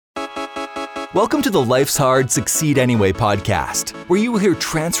Welcome to the Life's Hard, Succeed Anyway podcast, where you will hear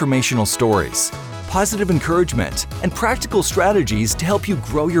transformational stories, positive encouragement, and practical strategies to help you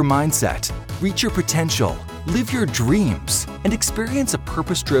grow your mindset, reach your potential, live your dreams, and experience a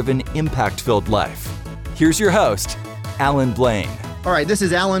purpose-driven, impact-filled life. Here's your host, Alan Blaine. All right, this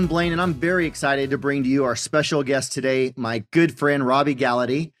is Alan Blaine, and I'm very excited to bring to you our special guest today, my good friend, Robby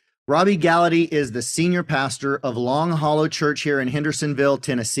Gallaty. Robby Gallaty is the senior pastor of Long Hollow Church here in Hendersonville,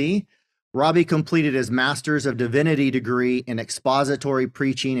 Tennessee. Robby completed his Master's of Divinity degree in expository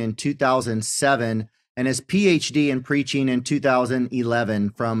preaching in 2007 and his PhD in preaching in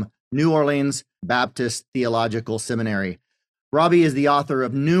 2011 from New Orleans Baptist Theological Seminary. Robby is the author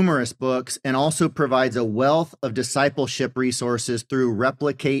of numerous books and also provides a wealth of discipleship resources through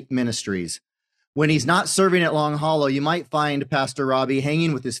Replicate Ministries. When he's not serving at Long Hollow, you might find Pastor Robby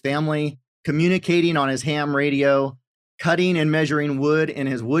hanging with his family, communicating on his ham radio, cutting and measuring wood in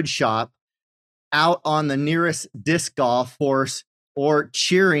his wood shop, out on the nearest disc golf course, or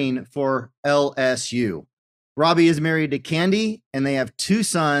cheering for LSU. Robby is married to Candy, and they have two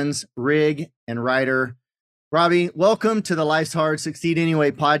sons, Rig and Ryder. Robby, welcome to the Life's Hard, Succeed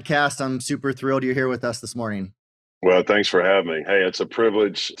Anyway podcast. I'm super thrilled you're here with us this morning. Well, thanks for having me. Hey, it's a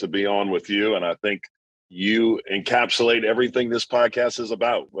privilege to be on with you, and I think you encapsulate everything this podcast is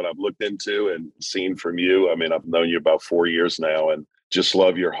about, what I've looked into and seen from you. I mean, I've known you about 4 years now, and just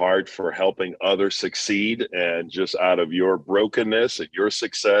love your heart for helping others succeed and just out of your brokenness and your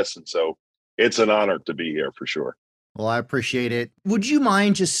success. And so it's an honor to be here for sure. Well, I appreciate it. Would you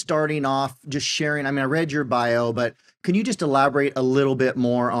mind just starting off, just sharing? I mean, I read your bio, but can you just elaborate a little bit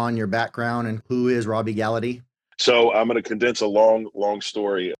more on your background and who is Robby Gallaty? So I'm going to condense a long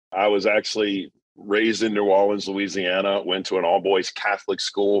story. I was actually raised in New Orleans, Louisiana, went to an all-boys Catholic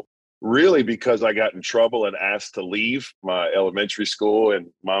school, really because I got in trouble and asked to leave my elementary school, and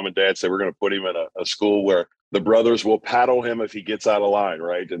mom and dad said, we're going to put him in a school where the brothers will paddle him if he gets out of line,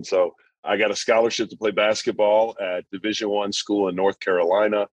 right? And so I got a scholarship to play basketball at Division I school in North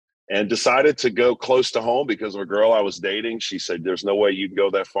Carolina and decided to go close to home because of a girl I was dating. She said, there's no way you can go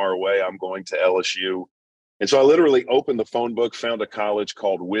that far away. I'm going to LSU. And so I literally opened the phone book, found a college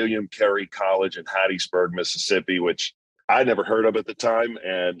called William Carey College in Hattiesburg, Mississippi, which I'd never heard of at the time,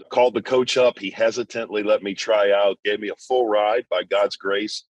 and called the coach up. He hesitantly let me try out, gave me a full ride by God's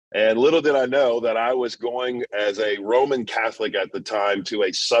grace. And little did I know that I was going as a Roman Catholic at the time to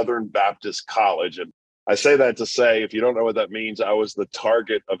a Southern Baptist college. And I say that to say, if you don't know what that means, I was the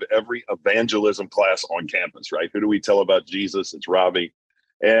target of every evangelism class on campus, right? Who do we tell about Jesus? It's Robby.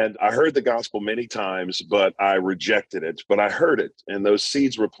 And I heard the gospel many times, but I rejected it. But I heard it, and those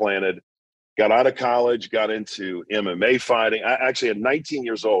seeds were planted. Got out of college, got into MMA fighting. I actually, at 19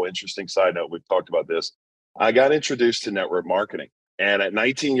 years old, interesting side note, we've talked about this, I got introduced to network marketing. And at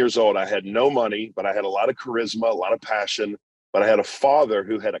 19 years old, I had no money, but I had a lot of charisma, a lot of passion. But I had a father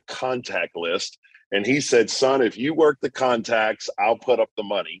who had a contact list. And he said, son, if you work the contacts, I'll put up the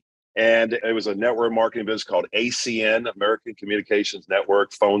money. And it was a network marketing business called ACN, American Communications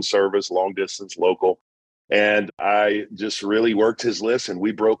Network, phone service, long distance, local. And I just really worked his list, and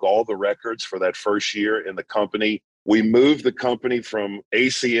we broke all the records for that first year in the company. We moved the company from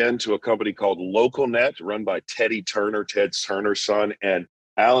ACN to a company called LocalNet, run by Teddy Turner, Ted Turner's son. And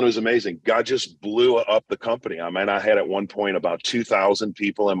Alan, was amazing. God just blew up the company. I mean, I had at one point about 2,000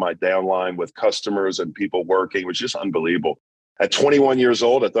 people in my downline with customers and people working. It was just unbelievable. At 21 years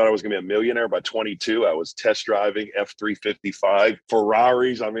old, I thought I was going to be a millionaire. By 22, I was test driving F355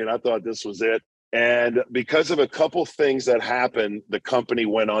 Ferraris. I mean, I thought this was it. And because of a couple things that happened, the company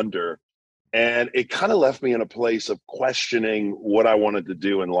went under. And it kind of left me in a place of questioning what I wanted to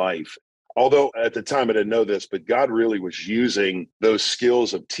do in life. Although at the time I didn't know this, but God really was using those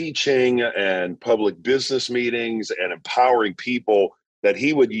skills of teaching and public business meetings and empowering people, that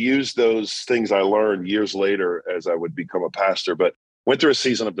he would use those things I learned years later as I would become a pastor. But went through a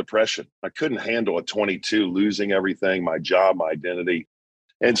season of depression. I couldn't handle at 22, losing everything, my job, my identity.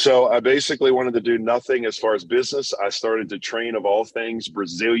 And so I basically wanted to do nothing as far as business. I started to train, of all things,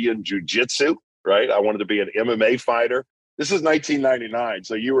 Brazilian jiu-jitsu, right? I wanted to be an MMA fighter. This is 1999.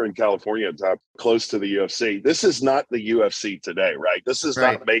 So you were in California at the time, close to the UFC. This is not the UFC today, right? This is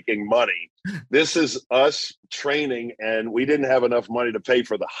not making money. This is us training, and we didn't have enough money to pay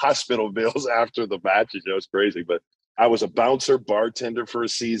for the hospital bills after the matches. It was crazy. But I was a bouncer, bartender for a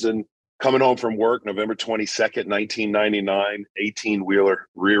season. Coming home from work, November 22nd, 1999, 18-wheeler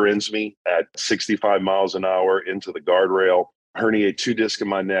rear ends me at 65 miles an hour into the guardrail, herniate 2 discs in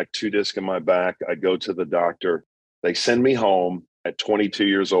my neck, 2 discs in my back. I go to the doctor. They send me home at 22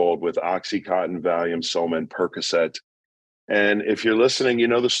 years old with Oxycontin, Valium, Soma, and Percocet. And if you're listening, you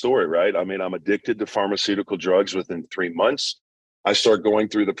know the story, right? I mean, I'm addicted to pharmaceutical drugs within 3 months. I start going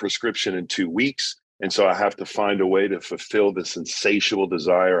through the prescription in 2 weeks. And so I have to find a way to fulfill this insatiable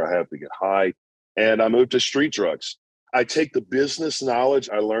desire. I have to get high. And I moved to street drugs. I take the business knowledge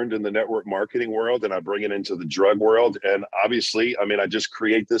I learned in the network marketing world and I bring it into the drug world. And obviously, I mean, I just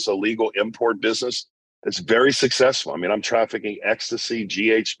create this illegal import business. It's very successful. I mean, I'm trafficking ecstasy,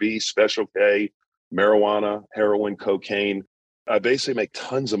 GHB, Special K, marijuana, heroin, cocaine. I basically make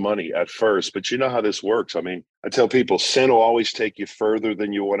tons of money at first, but you know how this works. I mean, I tell people sin will always take you further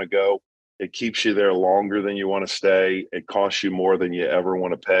than you want to go. It keeps you there longer than you want to stay. It costs you more than you ever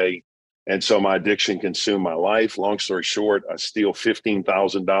want to pay. And so my addiction consumed my life. Long story short, I steal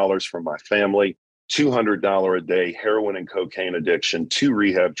 $15,000 from my family, $200 a day, heroin and cocaine addiction, 2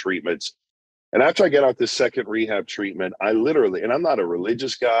 rehab treatments. And after I get out this second rehab treatment, I literally, and I'm not a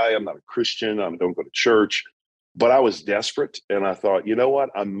religious guy, I'm not a Christian, I don't go to church, but I was desperate. And I thought, you know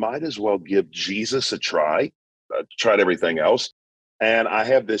what? I might as well give Jesus a try. I tried everything else. And I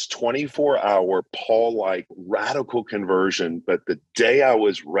have this 24-hour Paul-like radical conversion. But the day I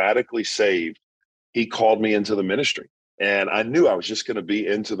was radically saved, he called me into the ministry. And I knew I was just going to be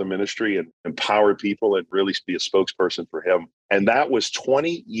into the ministry and empower people and really be a spokesperson for him. And that was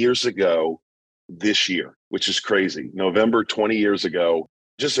 20 years ago this year, which is crazy. November, 20 years ago.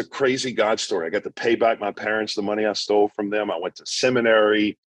 Just a crazy God story. I got to pay back my parents the money I stole from them. I went to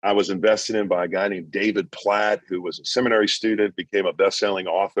seminary. I was invested in by a guy named David Platt, who was a seminary student, became a best-selling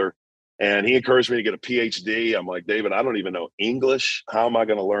author. And he encouraged me to get a PhD. I'm like, David, I don't even know English. How am I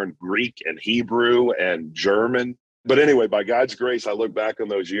going to learn Greek and Hebrew and German? But anyway, by God's grace, I look back on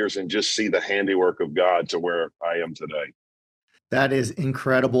those years and just see the handiwork of God to where I am today. That is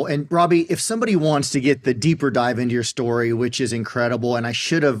incredible. And Robby, if somebody wants to get the deeper dive into your story, which is incredible, and I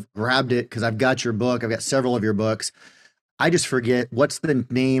should have grabbed it because I've got your book, I've got several of your books. I just forget, what's the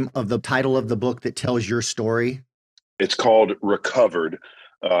name of the title of the book that tells your story? It's called Recovered,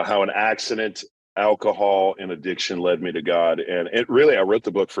 How an Accident, Alcohol, and Addiction Led Me to God. And it really, I wrote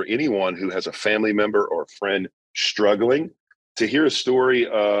the book for anyone who has a family member or a friend struggling to hear a story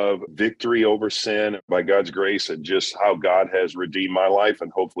of victory over sin by God's grace and just how God has redeemed my life.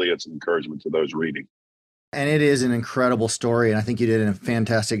 And hopefully it's an encouragement to those reading. And it is an incredible story. And I think you did a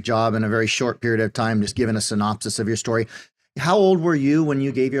fantastic job in a very short period of time, just giving a synopsis of your story. How old were you when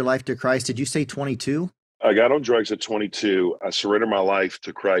you gave your life to Christ? Did you say 22? I got on drugs at 22. I surrendered my life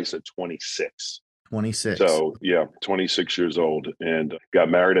to Christ at 26. 26. So yeah, 26 years old, and got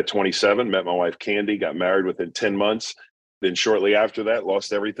married at 27, met my wife, Candy, got married within 10 months. Then shortly after that,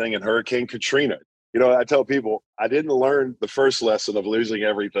 lost everything in Hurricane Katrina. You know, I tell people I didn't learn the first lesson of losing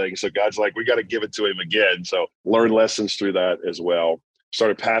everything. So God's like, we got to give it to him again. So learn lessons through that as well.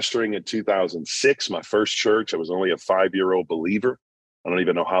 Started pastoring in 2006, my first church. I was only a 5-year-old believer. I don't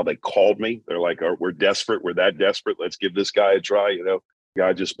even know how they called me. They're like, oh, we're desperate. We're that desperate. Let's give this guy a try. You know,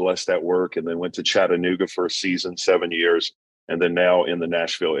 God just blessed that work. And then went to Chattanooga for a season, 7 years. And then now in the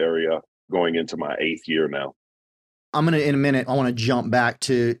Nashville area, going into my 8th year now. I'm going to, in a minute, I want to jump back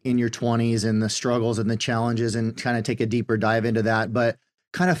to in your 20s and the struggles and the challenges and kind of take a deeper dive into that. But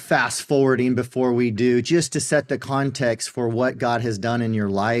kind of fast forwarding before we do, just to set the context for what God has done in your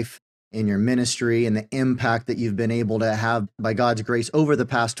life, in your ministry, and the impact that you've been able to have by God's grace over the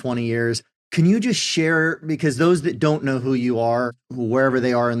past 20 years. Can you just share, because those that don't know who you are, wherever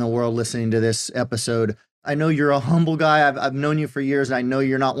they are in the world listening to this episode, I know you're a humble guy. I've known you for years, and I know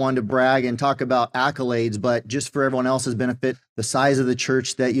you're not one to brag and talk about accolades, but just for everyone else's benefit, the size of the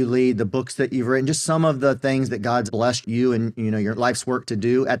church that you lead, the books that you've written, just some of the things that God's blessed you and, you know, your life's work to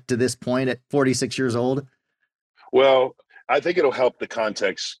do to this point at 46 years old. Well, I think it'll help the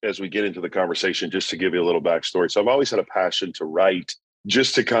context as we get into the conversation, just to give you a little backstory. So I've always had a passion to write,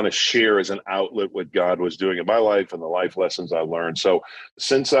 just to kind of share as an outlet what God was doing in my life and the life lessons I learned. So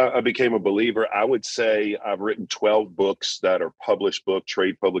since I became a believer, I would say I've written 12 books that are published book,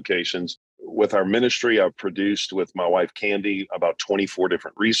 trade publications. With our ministry, I've produced with my wife, Candy, about 24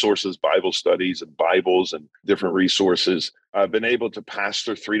 different resources, Bible studies and Bibles and different resources. I've been able to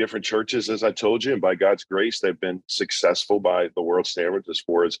pastor 3 different churches, as I told you, and by God's grace, they've been successful by the world standards as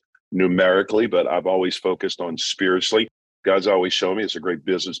far as numerically, but I've always focused on spiritually. God's always shown me, it's a great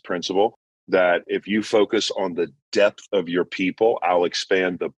business principle, that if you focus on the depth of your people, I'll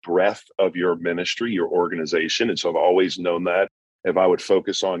expand the breadth of your ministry, your organization. And so I've always known that if I would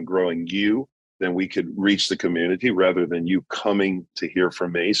focus on growing you, then we could reach the community rather than you coming to hear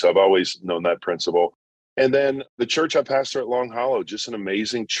from me. So I've always known that principle. And then the church I pastor at Long Hollow, just an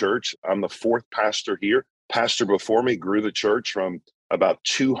amazing church. I'm the 4th pastor here. Pastor before me grew the church from about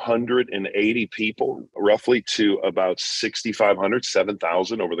 280 people, roughly, to about 6,500,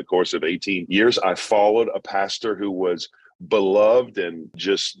 7,000 over the course of 18 years. I followed a pastor who was beloved, and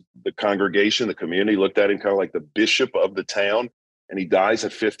just the congregation, the community looked at him kind of like the bishop of the town. And he dies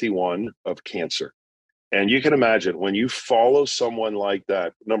at 51 of cancer. And you can imagine when you follow someone like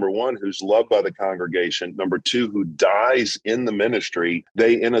that, number one, who's loved by the congregation, number two, who dies in the ministry,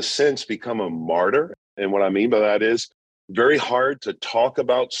 they, in a sense, become a martyr. And what I mean by that is very hard to talk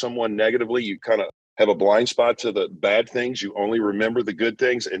about someone negatively. You kind of have a blind spot to the bad things. You only remember the good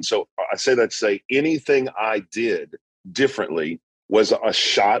things. And so I say that to say anything I did differently was a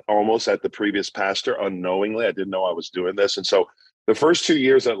shot almost at the previous pastor unknowingly. I didn't know I was doing this. And so the first 2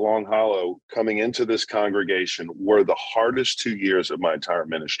 years at Long Hollow coming into this congregation were the hardest 2 years of my entire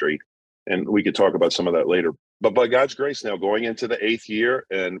ministry. And we could talk about some of that later. But by God's grace, now going into the 8th year,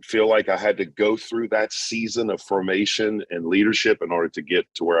 and feel like I had to go through that season of formation and leadership in order to get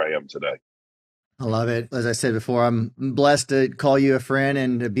to where I am today. I love it. As I said before, I'm blessed to call you a friend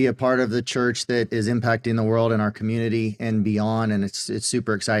and to be a part of the church that is impacting the world and our community and beyond. And it's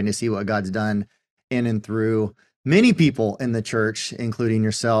super exciting to see what God's done in and through many people in the church, including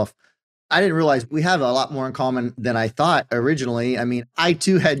yourself. I didn't realize we have a lot more in common than I thought originally. I mean, I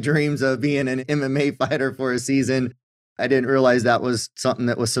too had dreams of being an MMA fighter for a season. I didn't realize that was something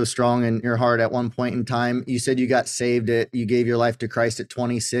that was so strong in your heart at one point in time. You said you got saved you gave your life to Christ at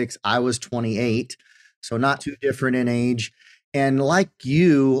 26. I was 28, so not too different in age. And like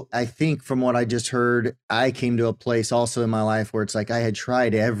you, I think from what I just heard, I came to a place also in my life where it's like I had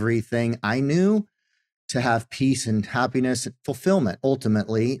tried everything I knew to have peace and happiness, fulfillment,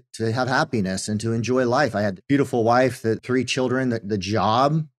 ultimately to have happiness and to enjoy life. I had a beautiful wife, the 3 children, the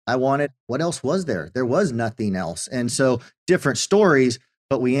job I wanted. What else was there? There was nothing else. And so different stories,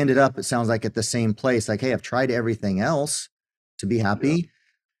 but we ended up, it sounds like, at the same place. Like, hey, I've tried everything else to be happy. Yeah.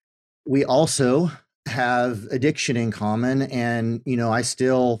 We also have addiction in common. And, I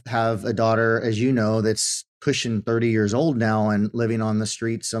still have a daughter, as you know, that's pushing 30 years old now and living on the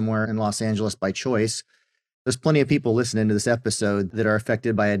street somewhere in Los Angeles by choice. There's plenty of people listening to this episode that are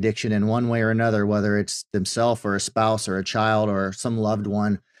affected by addiction in one way or another, whether it's themselves or a spouse or a child or some loved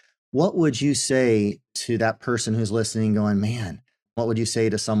one. What would you say to that person who's listening going, man, what would you say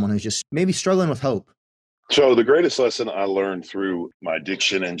to someone who's just maybe struggling with hope? So the greatest lesson I learned through my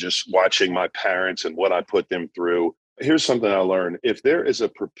addiction and just watching my parents and what I put them through, here's something I learned. If there is a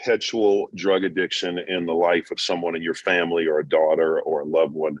perpetual drug addiction in the life of someone in your family or a daughter or a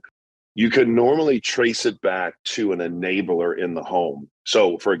loved one, you can normally trace it back to an enabler in the home.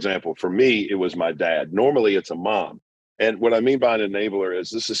 So, for example, for me, it was my dad. Normally, it's a mom. And what I mean by an enabler is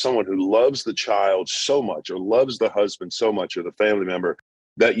this is someone who loves the child so much or loves the husband so much or the family member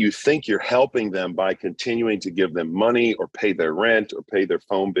that you think you're helping them by continuing to give them money or pay their rent or pay their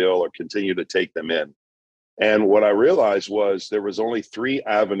phone bill or continue to take them in. And what I realized was there was only 3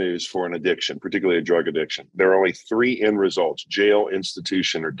 avenues for an addiction, particularly a drug addiction. There are only 3 end results: jail,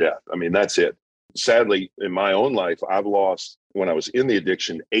 institution, or death. I mean, that's it. Sadly, in my own life, I've lost, when I was in the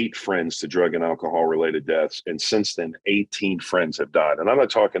addiction, 8 friends to drug and alcohol related deaths. And since then, 18 friends have died. And I'm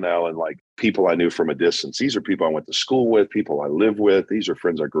not talking, Alan, like people I knew from a distance. These are people I went to school with, people I live with. These are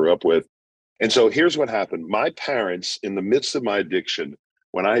friends I grew up with. And so here's what happened. My parents, in the midst of my addiction,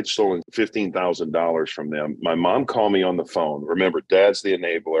 when I had stolen $15,000 from them, my mom called me on the phone. Remember, dad's the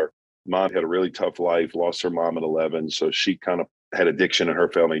enabler. Mom had a really tough life, lost her mom at 11. So she kind of had addiction in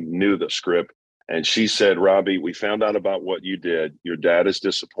her family, knew the script. And she said, Robby, we found out about what you did. Your dad is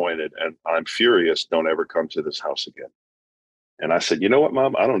disappointed and I'm furious. Don't ever come to this house again. And I said, you know what,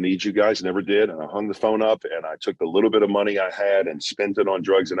 Mom, I don't need you guys. Never did. And I hung the phone up and I took the little bit of money I had and spent it on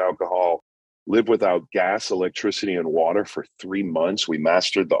drugs and alcohol. Lived without gas, electricity, and water for 3 months. We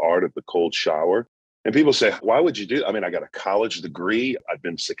mastered the art of the cold shower. And people say, why would you do that? I mean, I got a college degree. I'd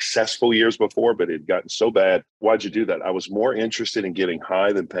been successful years before, but it had gotten so bad. Why'd you do that? I was more interested in getting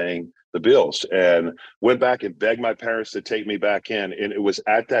high than paying the bills, and went back and begged my parents to take me back in. And it was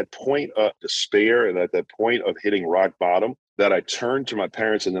at that point of despair and at that point of hitting rock bottom that I turned to my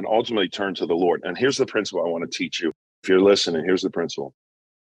parents and then ultimately turned to the Lord. And here's the principle I want to teach you. If you're listening, here's the principle.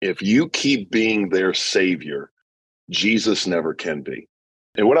 If you keep being their savior, Jesus never can be.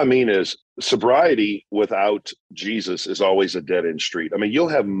 And what I mean is sobriety without Jesus is always a dead end street. I mean, you'll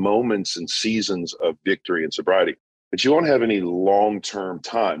have moments and seasons of victory in sobriety, but you won't have any long-term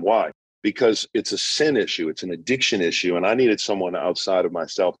time. Why? Because it's a sin issue. It's an addiction issue. And I needed someone outside of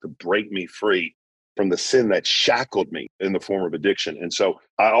myself to break me free from the sin that shackled me in the form of addiction. And so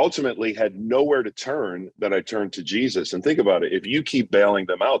I ultimately had nowhere to turn, that I turned to Jesus. And think about it. If you keep bailing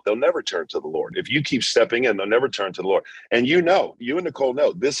them out, they'll never turn to the Lord. If you keep stepping in, they'll never turn to the Lord. And you and Nicole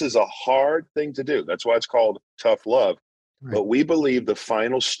know, this is a hard thing to do. That's why it's called tough love. Right. But we believe the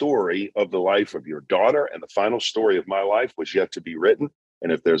final story of the life of your daughter and the final story of my life was yet to be written.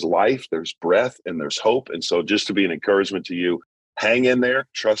 And if there's life, there's breath, and there's hope. And so just to be an encouragement to you, hang in there,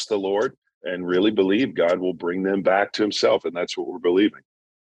 trust the Lord, and really believe God will bring them back to himself. And that's what we're believing.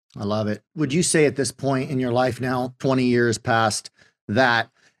 I love it. Would you say at this point in your life now, 20 years past that,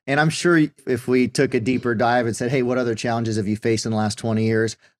 and I'm sure if we took a deeper dive and said, hey, what other challenges have you faced in the last 20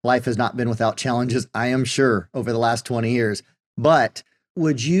 years? Life has not been without challenges, I am sure, over the last 20 years. But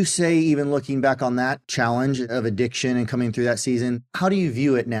would you say, even looking back on that challenge of addiction and coming through that season, how do you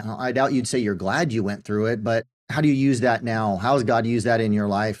view it now? I doubt you'd say you're glad you went through it, but how do you use that now? How has God used that in your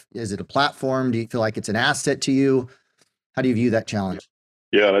life? Is it a platform? Do you feel like it's an asset to you? How do you view that challenge?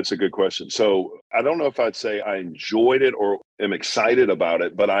 Yeah, that's a good question. So I don't know if I'd say I enjoyed it or am excited about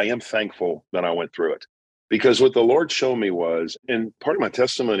it, but I am thankful that I went through it. Because what the Lord showed me was, and part of my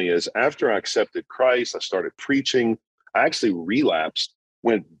testimony is, after I accepted Christ, I started preaching. I actually relapsed,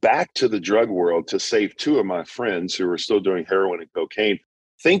 went back to the drug world to save two of my friends who were still doing heroin and cocaine,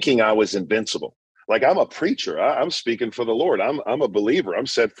 thinking I was invincible. Like, I'm a preacher. I'm speaking for the Lord. I'm a believer. I'm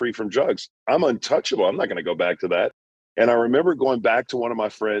set free from drugs. I'm untouchable. I'm not going to go back to that. And I remember going back to one of my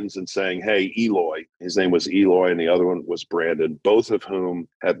friends and saying, hey, Eloy, his name was Eloy, and the other one was Brandon, both of whom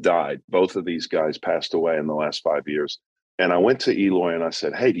have died. Both of these guys passed away in the last 5 years. And I went to Eloy and I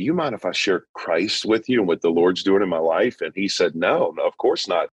said, hey, do you mind if I share Christ with you and what the Lord's doing in my life? And he said, no, of course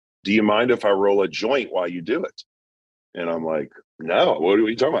not. Do you mind if I roll a joint while you do it? And I'm like, no, what are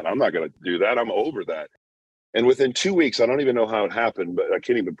you talking about? I'm not going to do that. I'm over that. And within 2 weeks, I don't even know how it happened, but I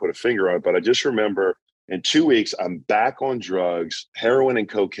can't even put a finger on it. But I just remember in 2 weeks, I'm back on drugs, heroin and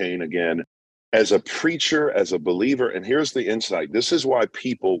cocaine again, as a preacher, as a believer. And here's the insight. This is why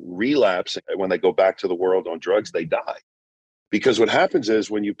people relapse when they go back to the world on drugs, they die. Because what happens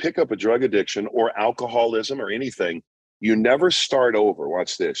is, when you pick up a drug addiction or alcoholism or anything, you never start over.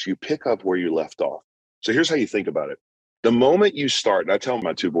 Watch this. You pick up where you left off. So here's how you think about it. The moment you start, and I tell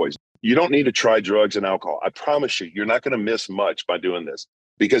my two boys, you don't need to try drugs and alcohol. I promise you, you're not going to miss much by doing this.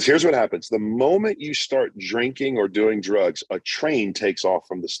 Because here's what happens. The moment you start drinking or doing drugs, a train takes off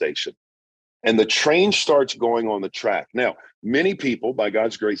from the station. And the train starts going on the track. Now, many people, by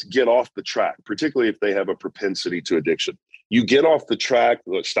God's grace, get off the track, particularly if they have a propensity to addiction. You get off the track,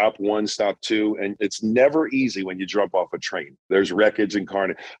 stop one, stop two, and it's never easy when you jump off a train. There's wreckage and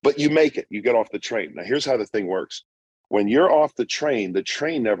carnage, but you make it. You get off the train. Now, here's how the thing works. When you're off the train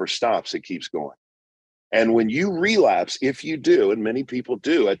never stops. It keeps going. And when you relapse, if you do, and many people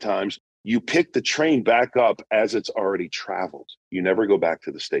do at times, you pick the train back up as it's already traveled. You never go back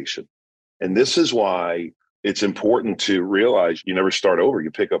to the station. And this is why it's important to realize you never start over.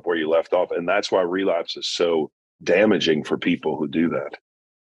 You pick up where you left off. And that's why relapse is so damaging for people who do that.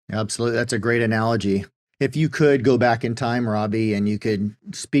 Absolutely. That's a great analogy. If you could go back in time, Robby, and you could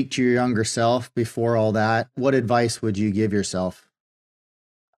speak to your younger self before all that, what advice would you give yourself?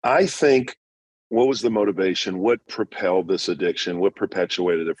 I think, what was the motivation? What propelled this addiction? What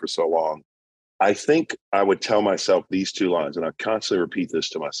perpetuated it for so long? I think I would tell myself these two lines, and I constantly repeat this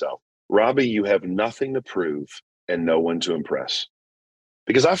to myself. Robby, you have nothing to prove and no one to impress.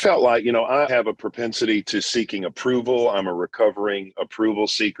 Because I felt like, I have a propensity to seeking approval. I'm a recovering approval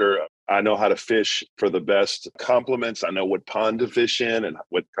seeker. I know how to fish for the best compliments. I know what pond to fish in and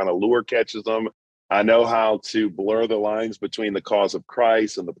what kind of lure catches them. I know how to blur the lines between the cause of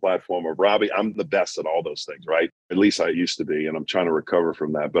Christ and the platform of Robby. I'm the best at all those things, right? At least I used to be, and I'm trying to recover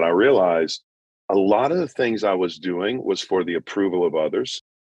from that. But I realized a lot of the things I was doing was for the approval of others.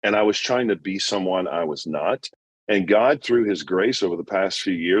 And I was trying to be someone I was not. And God, through his grace over the past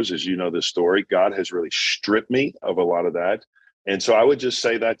few years, as you know this story, God has really stripped me of a lot of that. And so I would just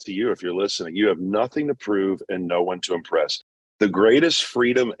say that to you, if you're listening, you have nothing to prove and no one to impress. The greatest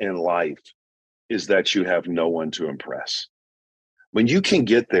freedom in life is that you have no one to impress. When you can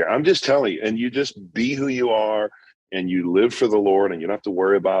get there, I'm just telling you, and you just be who you are and you live for the Lord, and you don't have to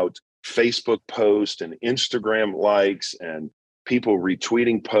worry about Facebook posts and Instagram likes and people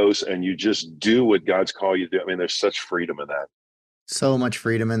retweeting posts, and you just do what God's called you to do. I mean, there's such freedom in that. So much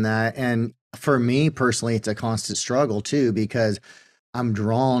freedom in that. And for me personally, it's a constant struggle too, because I'm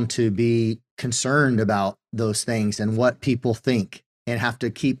drawn to be concerned about those things and what people think, and have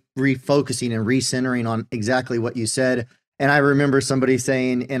to keep refocusing and recentering on exactly what you said. And I remember somebody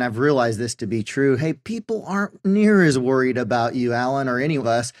saying, and I've realized this to be true, hey, people aren't near as worried about you, Alan, or any of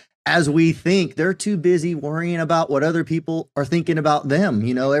us, as we think, they're too busy worrying about what other people are thinking about them.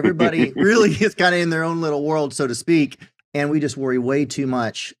 Everybody really is kind of in their own little world, so to speak. And we just worry way too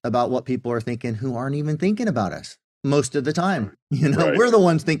much about what people are thinking who aren't even thinking about us most of the time. Right. We're the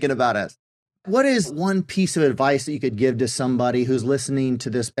ones thinking about us. What is one piece of advice that you could give to somebody who's listening to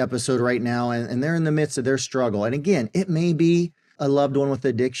this episode right now and they're in the midst of their struggle? And again, it may be a loved one with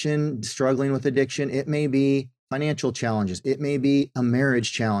addiction, struggling with addiction. It may be financial challenges. It may be a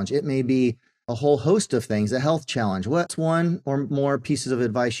marriage challenge. It may be a whole host of things, a health challenge. What's one or more pieces of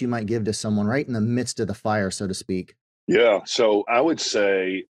advice you might give to someone right in the midst of the fire, so to speak? Yeah. So I would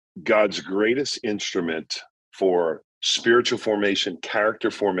say God's greatest instrument for spiritual formation,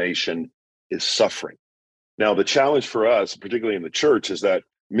 character formation is suffering. Now, the challenge for us, particularly in the church, is that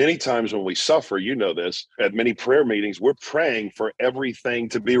many times when we suffer, this, at many prayer meetings, we're praying for everything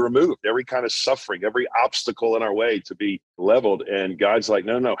to be removed, every kind of suffering, every obstacle in our way to be leveled. And God's like,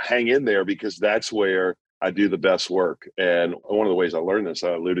 no, hang in there, because that's where I do the best work. And one of the ways I learned this,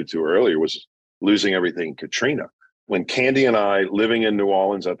 I alluded to earlier, was losing everything in Katrina. When Candy and I, living in New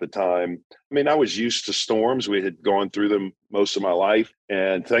Orleans at the time, I was used to storms. We had gone through them most of my life.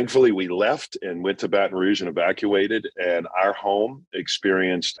 And thankfully, we left and went to Baton Rouge and evacuated. And our home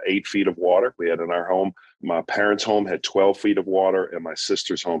experienced 8 feet of water. We had in our home, my parents' home had 12 feet of water, and my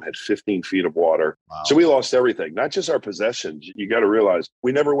sister's home had 15 feet of water. Wow. So we lost everything, not just our possessions. You got to realize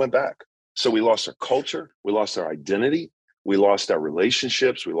we never went back. So we lost our culture. We lost our identity. We lost our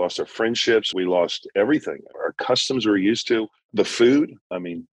relationships. We lost our friendships. We lost everything. Our customs we were used to, the food.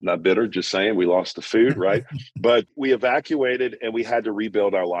 Not bitter, just saying we lost the food, right? But we evacuated and we had to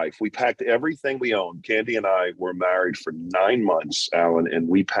rebuild our life. We packed everything we owned. Candy and I were married for 9 months, Alan, and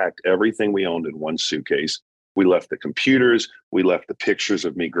we packed everything we owned in one suitcase. We left the computers. We left the pictures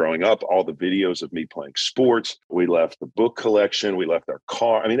of me growing up, all the videos of me playing sports. We left the book collection. We left our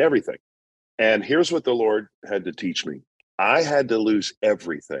car. Everything. And here's what the Lord had to teach me. I had to lose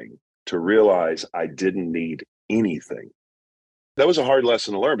everything to realize I didn't need anything. That was a hard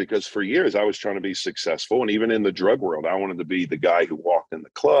lesson to learn, because for years I was trying to be successful. And even in the drug world, I wanted to be the guy who walked in the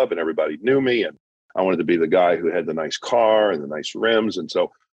club and everybody knew me. And I wanted to be the guy who had the nice car and the nice rims. And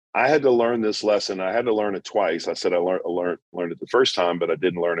so I had to learn this lesson. I had to learn it twice. I said I learned it the first time, but I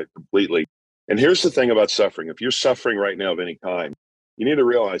didn't learn it completely. And here's the thing about suffering. If you're suffering right now of any kind, you need to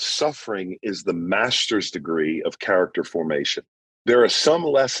realize suffering is the master's degree of character formation. There are some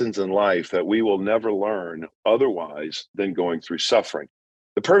lessons in life that we will never learn otherwise than going through suffering.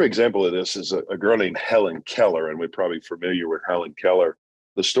 The perfect example of this is a girl named Helen Keller, and we're probably familiar with Helen Keller.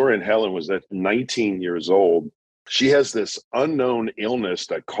 The story in Helen was that 19 years old, she has this unknown illness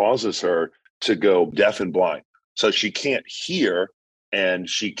that causes her to go deaf and blind. So she can't hear and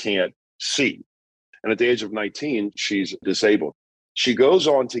she can't see. And at the age of 19, she's disabled. She goes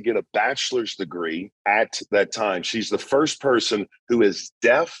on to get a bachelor's degree at that time. She's the first person who is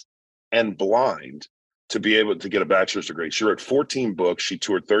deaf and blind to be able to get a bachelor's degree. She wrote 14 books. She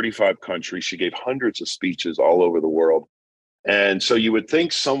toured 35 countries. She gave hundreds of speeches all over the world. And so you would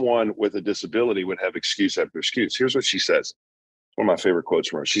think someone with a disability would have excuse after excuse. Here's what she says. One of my favorite quotes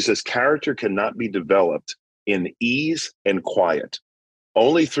from her. She says, character cannot be developed in ease and quiet.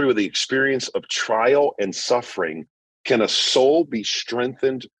 Only through the experience of trial and suffering can a soul be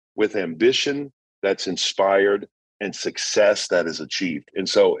strengthened with ambition that's inspired and success that is achieved. And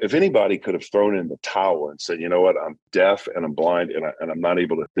so if anybody could have thrown in the towel and said, you know what, I'm deaf and I'm blind and I'm not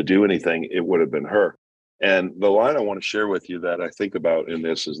able to do anything, it would have been her. And the line I want to share with you that I think about in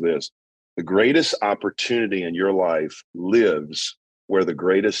this is this: the greatest opportunity in your life lives where the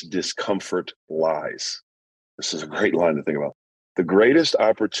greatest discomfort lies. This is a great line to think about. The greatest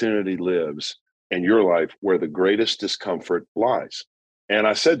opportunity lives in your life where the greatest discomfort lies. And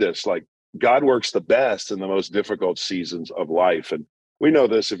I said this, like, God works the best in the most difficult seasons of life. And we know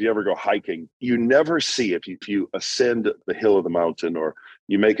this, if you ever go hiking, you never see, if you ascend the hill of the mountain or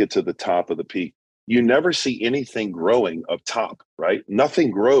you make it to the top of the peak, you never see anything growing up top, right?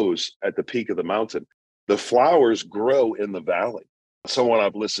 Nothing grows at the peak of the mountain. The flowers grow in the valley. Someone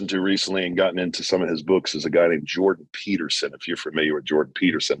I've listened to recently and gotten into some of his books is a guy named Jordan Peterson, if you're familiar with Jordan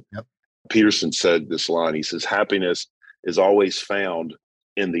Peterson. Yep. Peterson said this line. He says, happiness is always found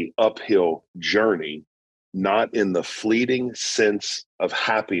in the uphill journey, not in the fleeting sense of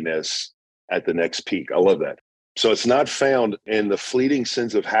happiness at the next peak. I love that. So it's not found in the fleeting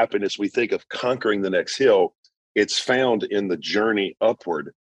sense of happiness we think of conquering the next hill. It's found in the journey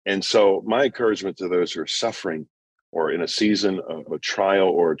upward. And so my encouragement to those who are suffering or in a season of a trial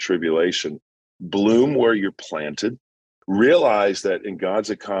or a tribulation, bloom where you're planted. Realize that in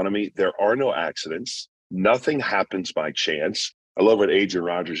God's economy, there are no accidents. Nothing happens by chance. I love what Adrian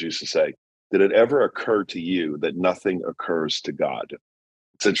Rogers used to say. Did it ever occur to you that nothing occurs to God?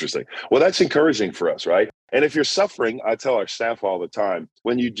 It's interesting. Well, that's encouraging for us, right? And if you're suffering, I tell our staff all the time,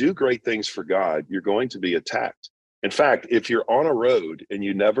 when you do great things for God, you're going to be attacked. In fact, if you're on a road and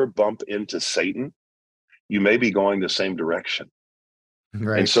you never bump into Satan, you may be going the same direction. And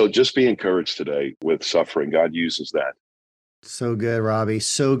Right. so just be encouraged today with suffering. God uses that. So good, Robby.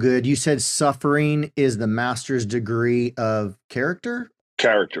 So good. You said suffering is the master's degree of character.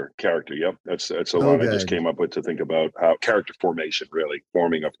 Character. Yep. That's a So line I just good. came up with to think about how character formation, really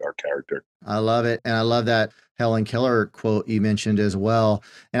forming of our character. I love it. And I love that Helen Keller quote you mentioned as well.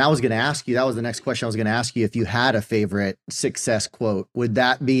 And I was going to ask you, that was the next question I was going to ask you, if you had a favorite success quote. Would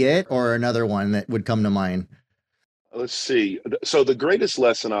that be it, or another one that would come to mind? Let's see. So the greatest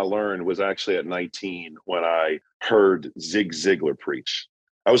lesson I learned was actually at 19 when I heard Zig Ziglar preach.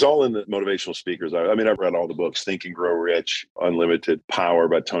 I was all in the motivational speakers. I mean, I've read all the books, Think and Grow Rich, Unlimited Power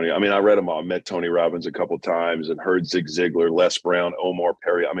by Tony. I mean, I read them all. I met Tony Robbins a couple of times and heard Zig Ziglar, Les Brown, Omar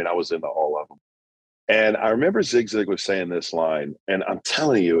Perry. I mean, I was into all of them. And I remember Zig Ziglar saying this line, and I'm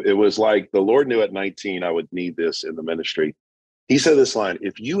telling you, it was like the Lord knew at 19 I would need this in the ministry. He said this line,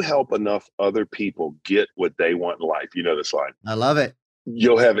 if you help enough other people get what they want in life, you know this line, I love it.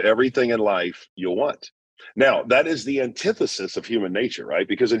 you'll have everything in life you'll want. Now, that is the antithesis of human nature, right?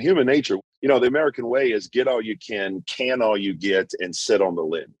 Because in human nature, the American way is get all you can all you get, and sit on the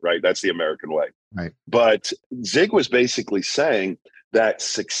lid, right? That's the American way. Right. But Zig was basically saying that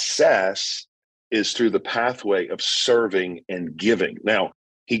success is through the pathway of serving and giving. Now,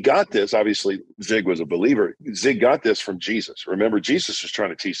 he got this, obviously, Zig was a believer. Zig got this from Jesus. Remember, Jesus was trying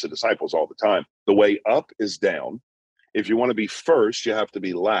to teach the disciples all the time. The way up is down. If you want to be first, you have to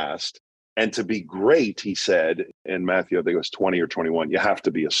be last. And to be great, he said in Matthew, I think it was 20 or 21, you have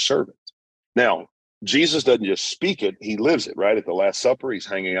to be a servant. Now, Jesus doesn't just speak it, he lives it, right? At the Last Supper, he's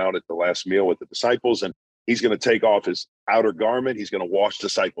hanging out at the last meal with the disciples, and he's going to take off his outer garment. He's going to wash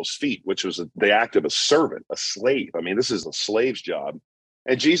disciples' feet, which was the act of a servant, a slave. I mean, this is a slave's job.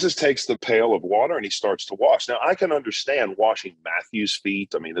 And Jesus takes the pail of water and he starts to wash. Now, I can understand washing Matthew's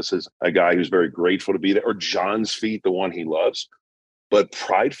feet. I mean, this is a guy who's very grateful to be there, or John's feet, the one he loves. But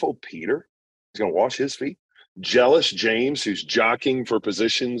prideful Peter, he's going to wash his feet. Jealous James, who's jockeying for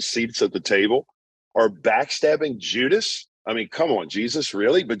positions, seats at the table, or backstabbing Judas. I mean, come on, Jesus,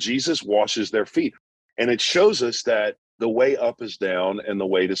 really? But Jesus washes their feet. And it shows us that the way up is down and the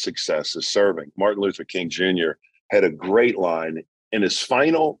way to success is serving. Martin Luther King Jr. had a great line in his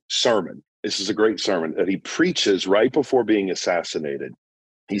final sermon. This is a great sermon that he preaches right before being assassinated.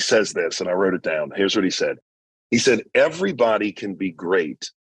 He says this, and I wrote it down. Here's what he said. He said, everybody can be great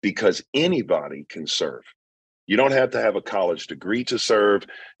because anybody can serve. You don't have to have a college degree to serve.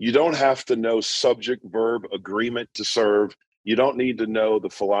 You don't have to know subject-verb agreement to serve. You don't need to know the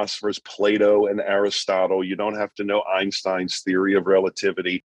philosophers Plato and Aristotle. You don't have to know Einstein's theory of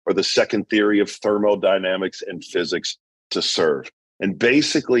relativity or the second theory of thermodynamics and physics to serve. And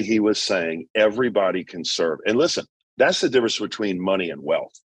basically, he was saying everybody can serve. And listen, that's the difference between money and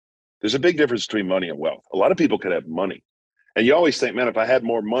wealth. There's a big difference between money and wealth. A lot of people could have money. And you always think, man, if I had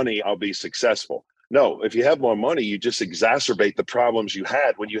more money, I'll be successful. No, if you have more money, you just exacerbate the problems you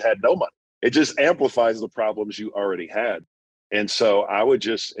had when you had no money. It just amplifies the problems you already had. And so I would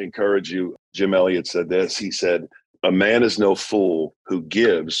just encourage you. Jim Elliot said this. He said, a man is no fool who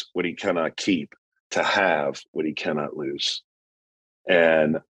gives what he cannot keep to have what he cannot lose.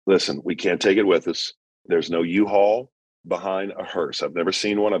 And listen, we can't take it with us. There's no U-Haul behind a hearse. I've never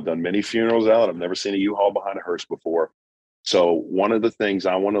seen one. I've done many funerals out. I've never seen a U-Haul behind a hearse before. So one of the things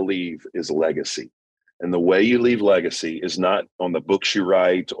I want to leave is legacy. And the way you leave legacy is not on the books you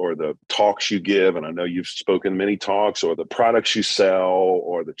write or the talks you give. And I know you've spoken many talks, or the products you sell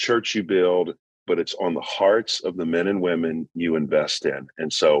or the church you build, but it's on the hearts of the men and women you invest in.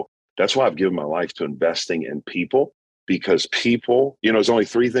 And so that's why I've given my life to investing in people, because people, there's only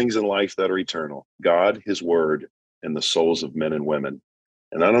three things in life that are eternal: God, his word, and the souls of men and women.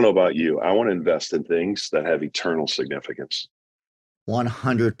 And I don't know about you, I want to invest in things that have eternal significance.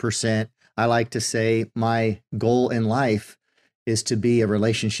 100%. I like to say my goal in life is to be a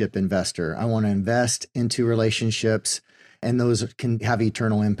relationship investor. I want to invest into relationships, and those can have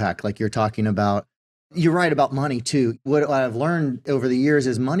eternal impact, like you're talking about. You're right about money too. What I've learned over the years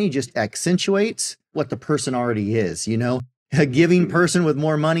is money just accentuates what the person already is. A giving person with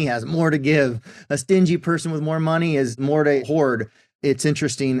more money has more to give. A stingy person with more money is more to hoard. It's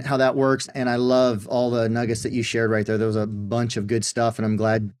interesting how that works. And I love all the nuggets that you shared right there. There was a bunch of good stuff, and I'm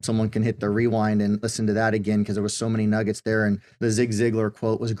glad someone can hit the rewind and listen to that again, because there was so many nuggets there. And the Zig Ziglar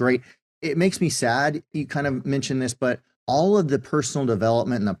quote was great. It makes me sad. You kind of mentioned this, but all of the personal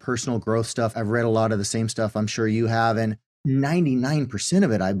development and the personal growth stuff, I've read a lot of the same stuff I'm sure you have. And 99%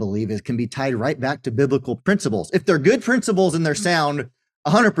 of it, I believe, can be tied right back to biblical principles. If they're good principles and they're sound,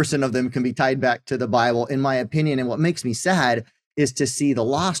 100% of them can be tied back to the Bible, in my opinion. And what makes me sad is to see the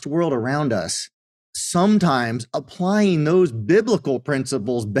lost world around us sometimes applying those biblical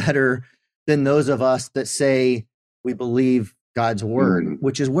principles better than those of us that say we believe God's word,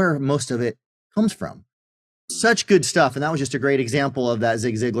 which is where most of it comes from. Such good stuff. And that was just a great example of that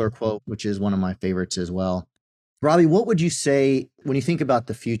Zig Ziglar quote, which is one of my favorites as well. Robby, what would you say when you think about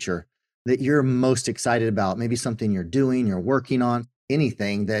the future that you're most excited about? Maybe something you're doing, you're working on,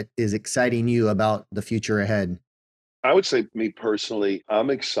 anything that is exciting you about the future ahead? I would say, me personally, I'm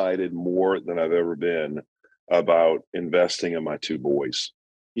excited more than I've ever been about investing in my two boys.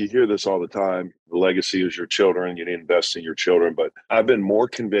 You hear this all the time. The legacy is your children. You need to invest in your children. But I've been more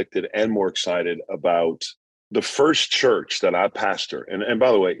convicted and more excited about the first church that I pastor. And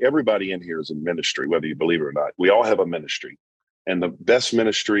by the way, everybody in here is in ministry, whether you believe it or not. We all have a ministry. And the best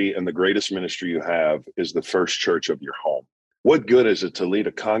ministry and the greatest ministry you have is the first church of your home. What good is it to lead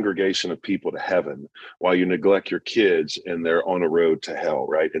a congregation of people to heaven while you neglect your kids and they're on a road to hell,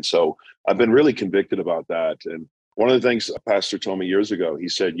 right? And so I've been really convicted about that. And one of the things a pastor told me years ago, he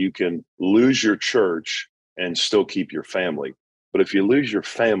said, you can lose your church and still keep your family. But if you lose your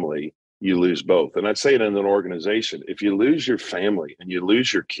family, you lose both. And I'd say it in an organization. If you lose your family and you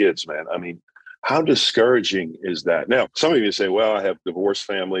lose your kids, man, I mean, how discouraging is that? Now, some of you say, well, I have divorced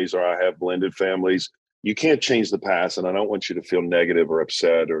families or I have blended families. You can't change the past, and I don't want you to feel negative or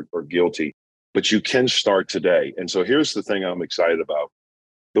upset or guilty, but you can start today. And so here's the thing I'm excited about.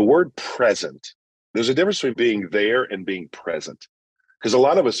 The word present, there's a difference between being there and being present, because a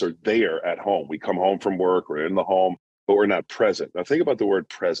lot of us are there at home. We come home from work, we're in the home, but we're not present. Now think about the word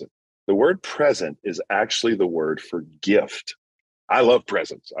present. The word present is actually the word for gift. I love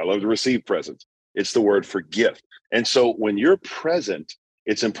presents. I love to receive presents. It's the word for gift. And so when you're present,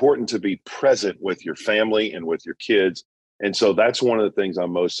 it's important to be present with your family and with your kids. And so that's one of the things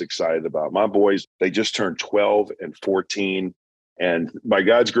I'm most excited about. My boys, they just turned 12 and 14. And by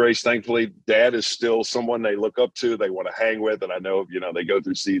God's grace, thankfully, dad is still someone they look up to, they want to hang with. And I know, they go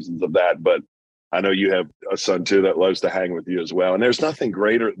through seasons of that, but I know you have a son too that loves to hang with you as well. And there's nothing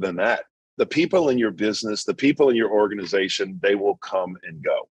greater than that. The people in your business, the people in your organization, they will come and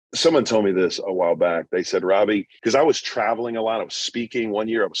go. Someone told me this a while back. They said, Robby, because I was traveling a lot. I was speaking. One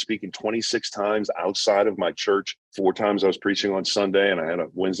year I was speaking 26 times outside of my church. 4 times I was preaching on Sunday, and I had a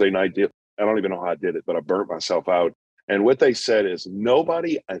Wednesday night deal. I don't even know how I did it, but I burnt myself out. And what they said is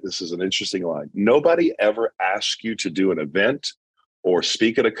this is an interesting line, nobody ever asks you to do an event or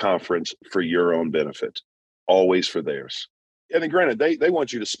speak at a conference for your own benefit, always for theirs. And then granted, they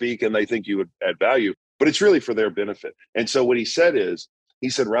want you to speak and they think you would add value, but it's really for their benefit. And so what he said,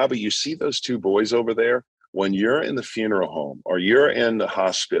 Robby, you see those 2 boys over there? When you're in the funeral home or you're in the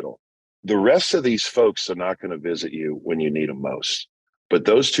hospital, the rest of these folks are not going to visit you when you need them most, but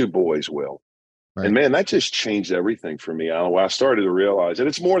those 2 boys will. Right. And man, that just changed everything for me. I started to realize, and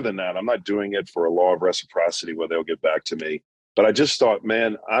it's more than that. I'm not doing it for a law of reciprocity where they'll get back to me. But I just thought,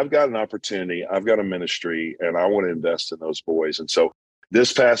 man, I've got an opportunity. I've got a ministry, and I want to invest in those boys. And so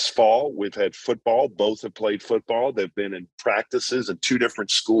this past fall, we've had football. Both have played football. They've been in practices in 2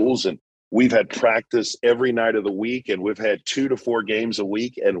 different schools, and we've had practice every night of the week, and we've had 2 to 4 games a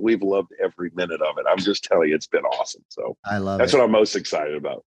week, and we've loved every minute of it. I'm just telling you, it's been awesome. So I love that's what I'm most excited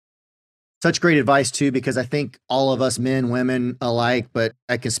about. Such great advice too, because I think all of us men, women alike, but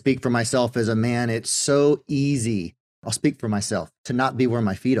I can speak for myself as a man. It's so easy. I'll speak for myself to not be where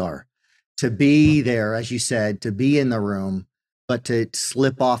my feet are, to be there, as you said, to be in the room, but to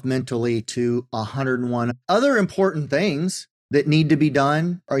slip off mentally to 101 other important things that need to be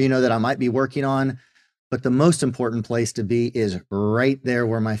done or, that I might be working on. But the most important place to be is right there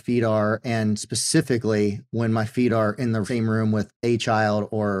where my feet are. And specifically when my feet are in the same room with a child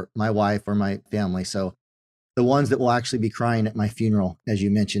or my wife or my family. So the ones that will actually be crying at my funeral, as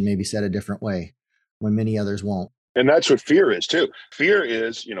you mentioned, maybe said a different way when many others won't. And that's what fear is too. Fear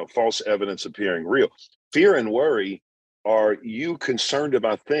is, false evidence appearing real. Fear and worry are you concerned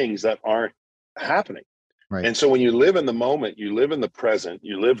about things that aren't happening. Right. And so when you live in the moment, you live in the present,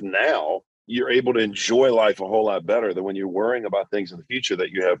 you live now, you're able to enjoy life a whole lot better than when you're worrying about things in the future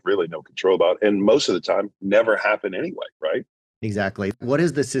that you have really no control about. And most of the time never happen anyway, right? Exactly. What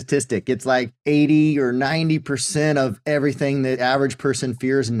is the statistic? It's like 80 or 90% of everything that average person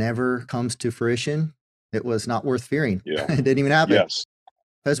fears never comes to fruition. It was not worth fearing. Yeah. It didn't even happen. Yes.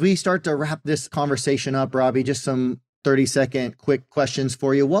 As we start to wrap this conversation up, Robby, just some 30-second quick questions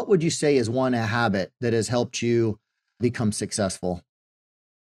for you. What would you say is one habit that has helped you become successful?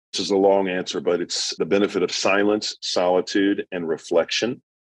 This is a long answer, but it's the benefit of silence, solitude, and reflection.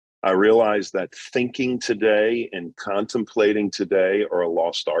 I realize that thinking today and contemplating today are a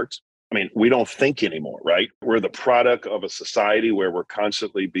lost art. I mean, we don't think anymore, right? We're the product of a society where we're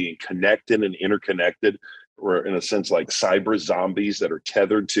constantly being connected and interconnected. We're, in a sense, like cyber zombies that are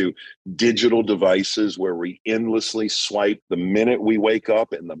tethered to digital devices where we endlessly swipe the minute we wake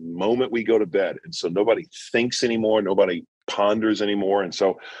up and the moment we go to bed. And so nobody thinks anymore, nobody ponders anymore. And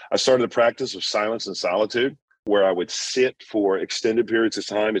so I started the practice of silence and solitude, where I would sit for extended periods of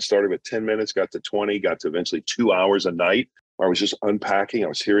time. It started with 10 minutes, got to 20, got to eventually 2 hours a night. I was just unpacking. I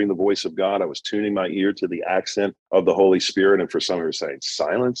was hearing the voice of God. I was tuning my ear to the accent of the Holy Spirit. And for some, who were saying,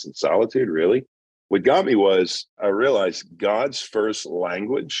 silence and solitude, really? What got me was I realized God's first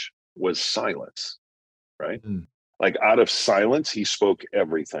language was silence, right? Like out of silence, he spoke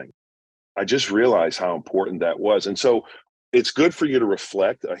everything. I just realized how important that was. And so it's good for you to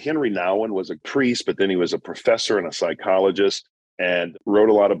reflect. Henry Nouwen was a priest, but then he was a professor and a psychologist and wrote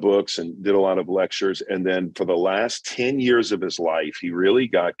a lot of books and did a lot of lectures. And then for the last 10 years of his life, he really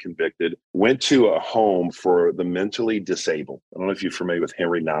got convicted, went to a home for the mentally disabled. I don't know if you're familiar with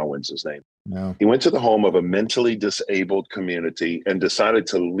Henry Nouwen's his name. No. He went to the home of a mentally disabled community and decided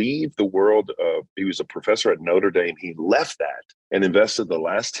to leave the world of, he was a professor at Notre Dame. He left that and invested the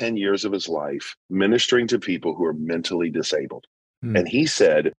last 10 years of his life ministering to people who are mentally disabled. And he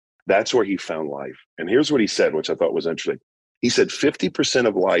said, that's where he found life. And here's what he said, which I thought was interesting. He said, 50%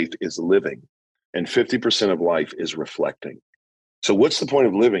 of life is living and 50% of life is reflecting. So what's the point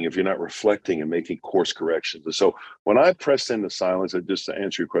of living if you're not reflecting and making course corrections? And so when I pressed into silence, just to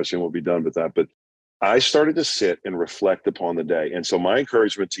answer your question, we'll be done with that. But I started to sit and reflect upon the day. And so my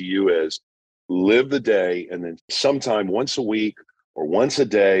encouragement to you is live the day, and then sometime once a week or once a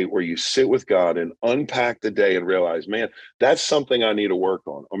day where you sit with God and unpack the day and realize, man, that's something I need to work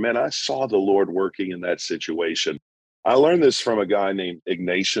on. Or man, I saw the Lord working in that situation. I learned this from a guy named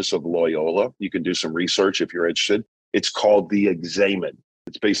Ignatius of Loyola. You can do some research if you're interested. It's called the Examen.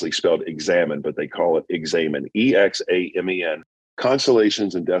 It's basically spelled examine, but they call it Examen, Examen,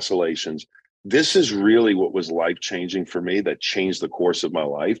 consolations and desolations. This is really what was life-changing for me, that changed the course of my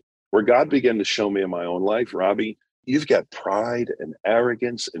life, where God began to show me in my own life, Robby, you've got pride and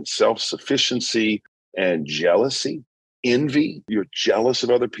arrogance and self-sufficiency and jealousy, envy. You're jealous of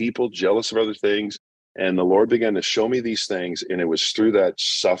other people, jealous of other things. And the Lord began to show me these things. And it was through that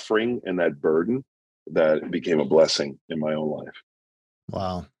suffering and that burden that it became a blessing in my own life.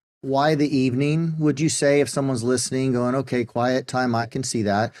 Wow. Why the evening, would you say, if someone's listening going, okay, quiet time, I can see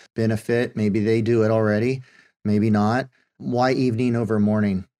that benefit. Maybe they do it already, maybe not. Why evening over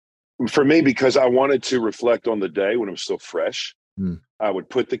morning? For me, because I wanted to reflect on the day when it was still fresh. I would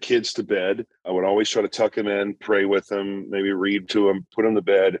put the kids to bed. I would always try to tuck them in, pray with them, maybe read to them, put them to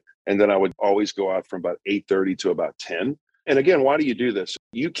bed. And then I would always go out from about 8:30 to about 10. And again, why do you do this?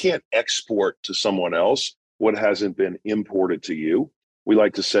 You can't export to someone else what hasn't been imported to you. We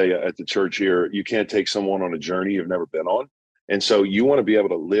like to say at the church here, you can't take someone on a journey you've never been on. And so you want to be able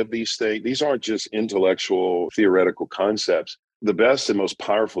to live these things. These aren't just intellectual, theoretical concepts. The best and most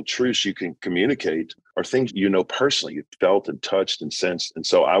powerful truths you can communicate are things you know personally, you've felt and touched and sensed. And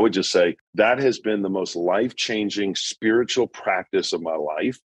so I would just say that has been the most life-changing spiritual practice of my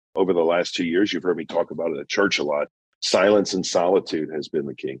life over the last 2 years. You've heard me talk about it at church a lot. Silence and solitude has been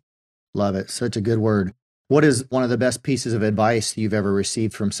the key. Love it. Such a good word. What is one of the best pieces of advice you've ever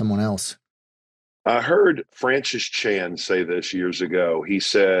received from someone else? I heard Francis Chan say this years ago. He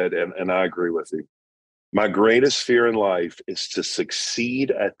said, and I agree with him, my greatest fear in life is to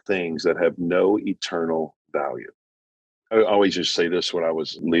succeed at things that have no eternal value. I always just say this when I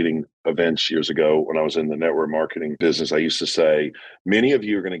was leading events years ago, when I was in the network marketing business. I used to say, many of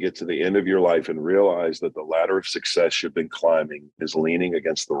you are going to get to the end of your life and realize that the ladder of success you've been climbing is leaning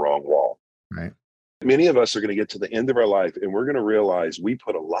against the wrong wall. Right. Many of us are going to get to the end of our life and we're going to realize we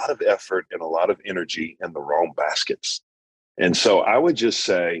put a lot of effort and a lot of energy in the wrong baskets. And so I would just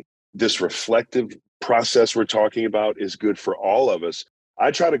say this reflective process we're talking about is good for all of us.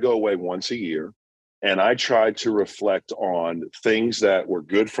 I try to go away once a year and I try to reflect on things that were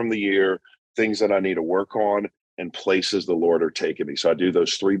good from the year, things that I need to work on, and places the Lord are taking me. So I do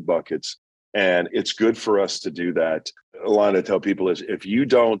those 3 buckets. And it's good for us to do that. A line I tell people is if you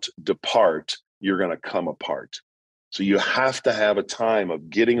don't depart, you're going to come apart. So you have to have a time of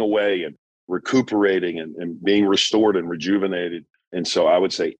getting away and recuperating and being restored and rejuvenated. And so I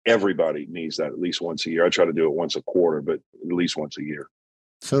would say everybody needs that at least once a year. I try to do it once a quarter, but at least once a year.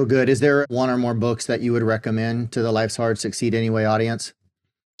 So good. Is there one or more books that you would recommend to the Life's Hard, Succeed Anyway audience?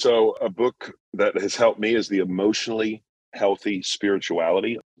 So a book that has helped me is the Emotionally Healthy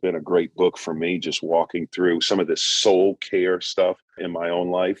Spirituality. It's been a great book for me, just walking through some of this soul care stuff in my own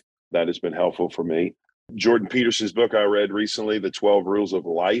life. That has been helpful for me. Jordan Peterson's book I read recently, The 12 Rules of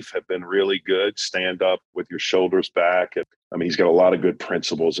Life, have been really good. Stand up with your shoulders back. I mean, he's got a lot of good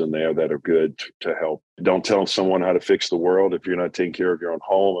principles in there that are good to help. Don't tell someone how to fix the world if you're not taking care of your own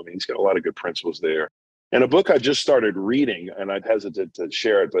home. I mean, he's got a lot of good principles there. And a book I just started reading, and I'd hesitate to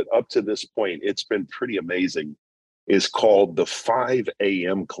share it, but up to this point, it's been pretty amazing, is called The 5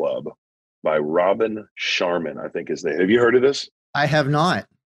 a.m. Club by Robin Sharman, I think is the name. Have you heard of this? I have not.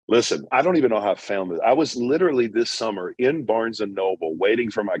 Listen, I don't even know how I found this. I was literally this summer in Barnes and Noble waiting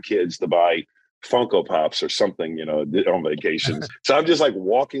for my kids to buy Funko Pops or something, on vacations. So I'm just like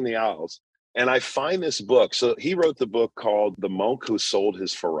walking the aisles and I find this book. So he wrote the book called The Monk Who Sold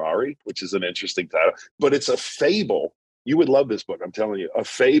His Ferrari, which is an interesting title, but it's a fable. You would love this book. I'm telling you, a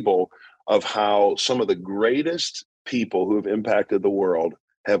fable of how some of the greatest people who have impacted the world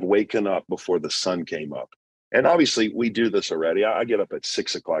have waken up before the sun came up. And obviously we do this already. I get up at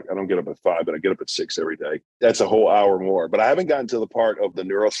 6 o'clock. I don't get up at 5, but I get up at 6 every day. That's a whole hour more. But I haven't gotten to the part of the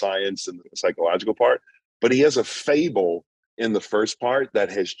neuroscience and the psychological part. But he has a fable in the first part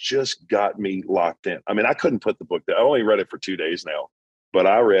that has just got me locked in. I mean, I couldn't put the book down. I only read it for 2 days now, but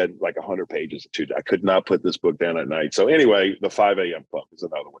I read like 100 pages in 2 days. I could not put this book down at night. So anyway, the 5 a.m. Club is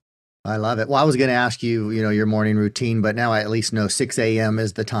another one. I love it. Well, I was going to ask you, your morning routine, but now I at least know 6 a.m.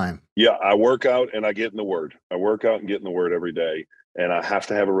 is the time. Yeah, I work out and I get in the Word. I work out and get in the Word every day. And I have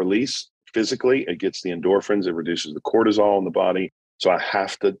to have a release physically. It gets the endorphins. It reduces the cortisol in the body. So I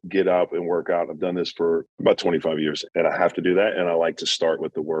have to get up and work out. I've done this for about 25 years and I have to do that. And I like to start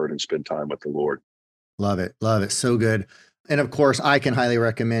with the Word and spend time with the Lord. Love it. Love it. So good. And of course, I can highly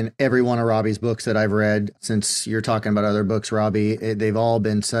recommend every one of Robby's books that I've read. Since you're talking about other books, Robby, they've all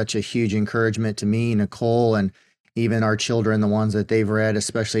been such a huge encouragement to me, Nicole, and even our children, the ones that they've read,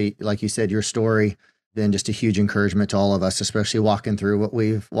 especially like you said, your story, been just a huge encouragement to all of us, especially walking through what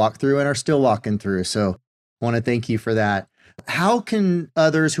we've walked through and are still walking through. So I want to thank you for that. How can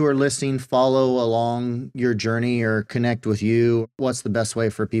others who are listening follow along your journey or connect with you? What's the best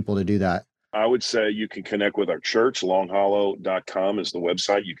way for people to do that? I would say you can connect with our church. longhollow.com is the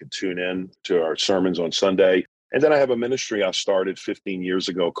website. You can tune in to our sermons on Sunday. And then I have a ministry I started 15 years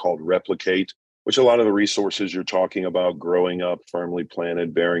ago called Replicate, which a lot of the resources you're talking about, growing up, firmly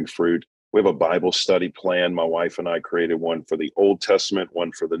planted, bearing fruit. We have a Bible study plan. My wife and I created one for the Old Testament,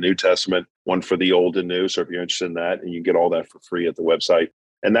 one for the New Testament, one for the Old and New. So if you're interested in that, and you get all that for free at the website.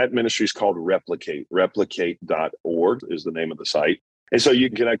 And that ministry is called Replicate. Replicate.org is the name of the site. And so you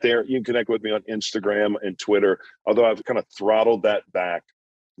can connect there. You can connect with me on Instagram and Twitter, although I've kind of throttled that back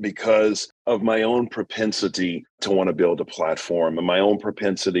because of my own propensity to want to build a platform and my own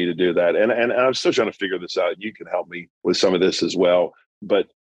propensity to do that. And I'm still trying to figure this out. You can help me with some of this as well. But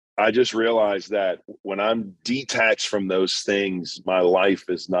I just realized that when I'm detached from those things, my life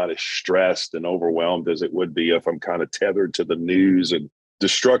is not as stressed and overwhelmed as it would be if I'm kind of tethered to the news and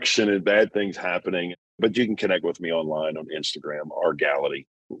destruction and bad things happening. But you can connect with me online on Instagram, R Gallaty,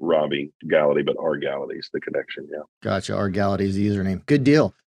 Robby Gallaty, but R Gallaty is the connection. Yeah. Gotcha. R Gallaty is the username. Good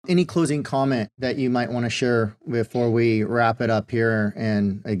deal. Any closing comment that you might want to share before we wrap it up here?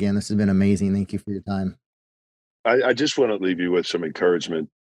 And again, this has been amazing. Thank you for your time. I just want to leave you with some encouragement.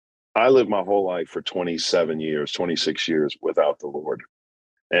 I lived my whole life for 27 years, 26 years without the Lord.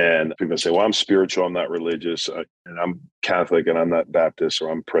 And people say, well, I'm spiritual, I'm not religious, and I'm Catholic, and I'm not Baptist, or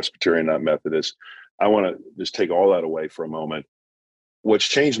I'm Presbyterian, not Methodist. I want to just take all that away for a moment. What's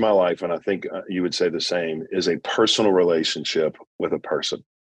changed my life, and I think you would say the same, is a personal relationship with a person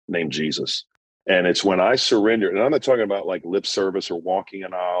named Jesus. And it's when I surrendered, and I'm not talking about like lip service or walking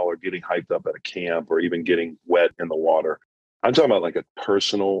an aisle or getting hyped up at a camp or even getting wet in the water. I'm talking about like a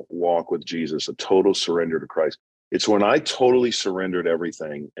personal walk with Jesus, a total surrender to Christ. It's when I totally surrendered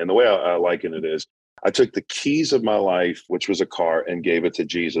everything. And the way I liken it is, I took the keys of my life, which was a car, and gave it to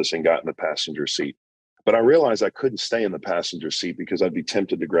Jesus and got in the passenger seat. But I realized I couldn't stay in the passenger seat because I'd be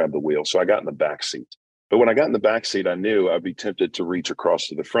tempted to grab the wheel. So I got in the back seat. But when I got in the back seat, I knew I'd be tempted to reach across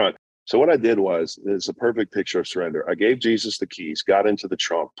to the front. So what I did was, it's a perfect picture of surrender. I gave Jesus the keys, got into the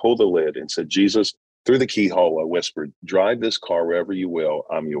trunk, pulled the lid, and said, Jesus, through the keyhole, I whispered, drive this car wherever you will,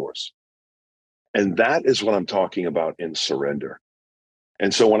 I'm yours. And that is what I'm talking about in surrender.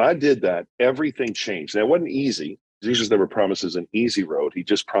 And so when I did that, everything changed. Now, it wasn't easy. Jesus never promises an easy road. He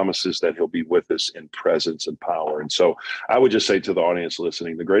just promises that he'll be with us in presence and power. And so I would just say to the audience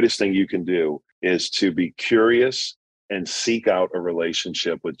listening, the greatest thing you can do is to be curious and seek out a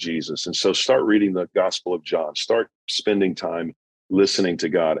relationship with Jesus. And so start reading the Gospel of John. Start spending time listening to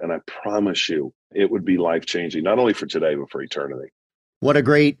God. And I promise you, it would be life-changing, not only for today, but for eternity. What a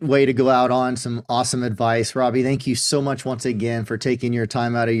great way to go out on. Some awesome advice. Robby, thank you so much once again for taking your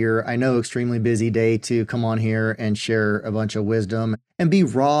time out of your, I know, extremely busy day to come on here and share a bunch of wisdom and be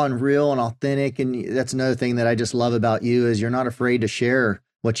raw and real and authentic. And that's another thing that I just love about you is you're not afraid to share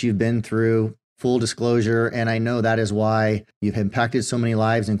what you've been through, full disclosure. And I know that is why you've impacted so many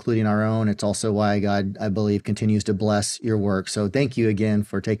lives, including our own. It's also why God, I believe, continues to bless your work. So thank you again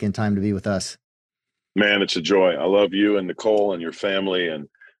for taking time to be with us. Man, it's a joy. I love you and Nicole and your family. And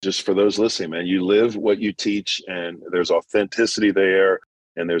just for those listening, man, you live what you teach, and there's authenticity there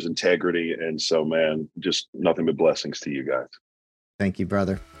and there's integrity. And so, man, just nothing but blessings to you guys. Thank you,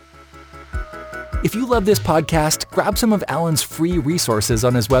 brother. If you love this podcast, grab some of Alan's free resources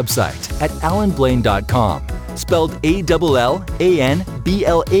on his website at alanblain.com, spelled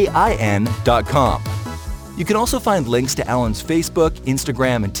ALLANBLAIN.com. You can also find links to Alan's Facebook,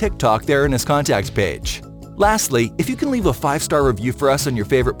 Instagram, and TikTok there in his contacts page. Lastly, if you can leave a 5-star review for us on your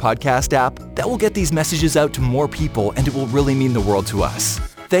favorite podcast app, that will get these messages out to more people, and it will really mean the world to us.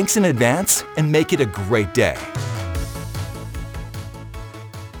 Thanks in advance, and make it a great day.